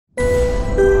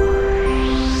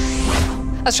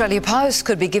Australia Post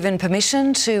could be given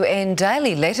permission to end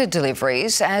daily letter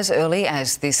deliveries as early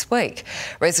as this week.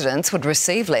 Residents would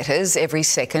receive letters every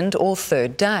second or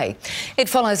third day. It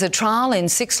follows a trial in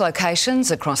 6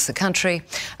 locations across the country.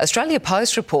 Australia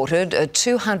Post reported a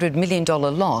 $200 million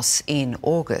loss in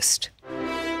August.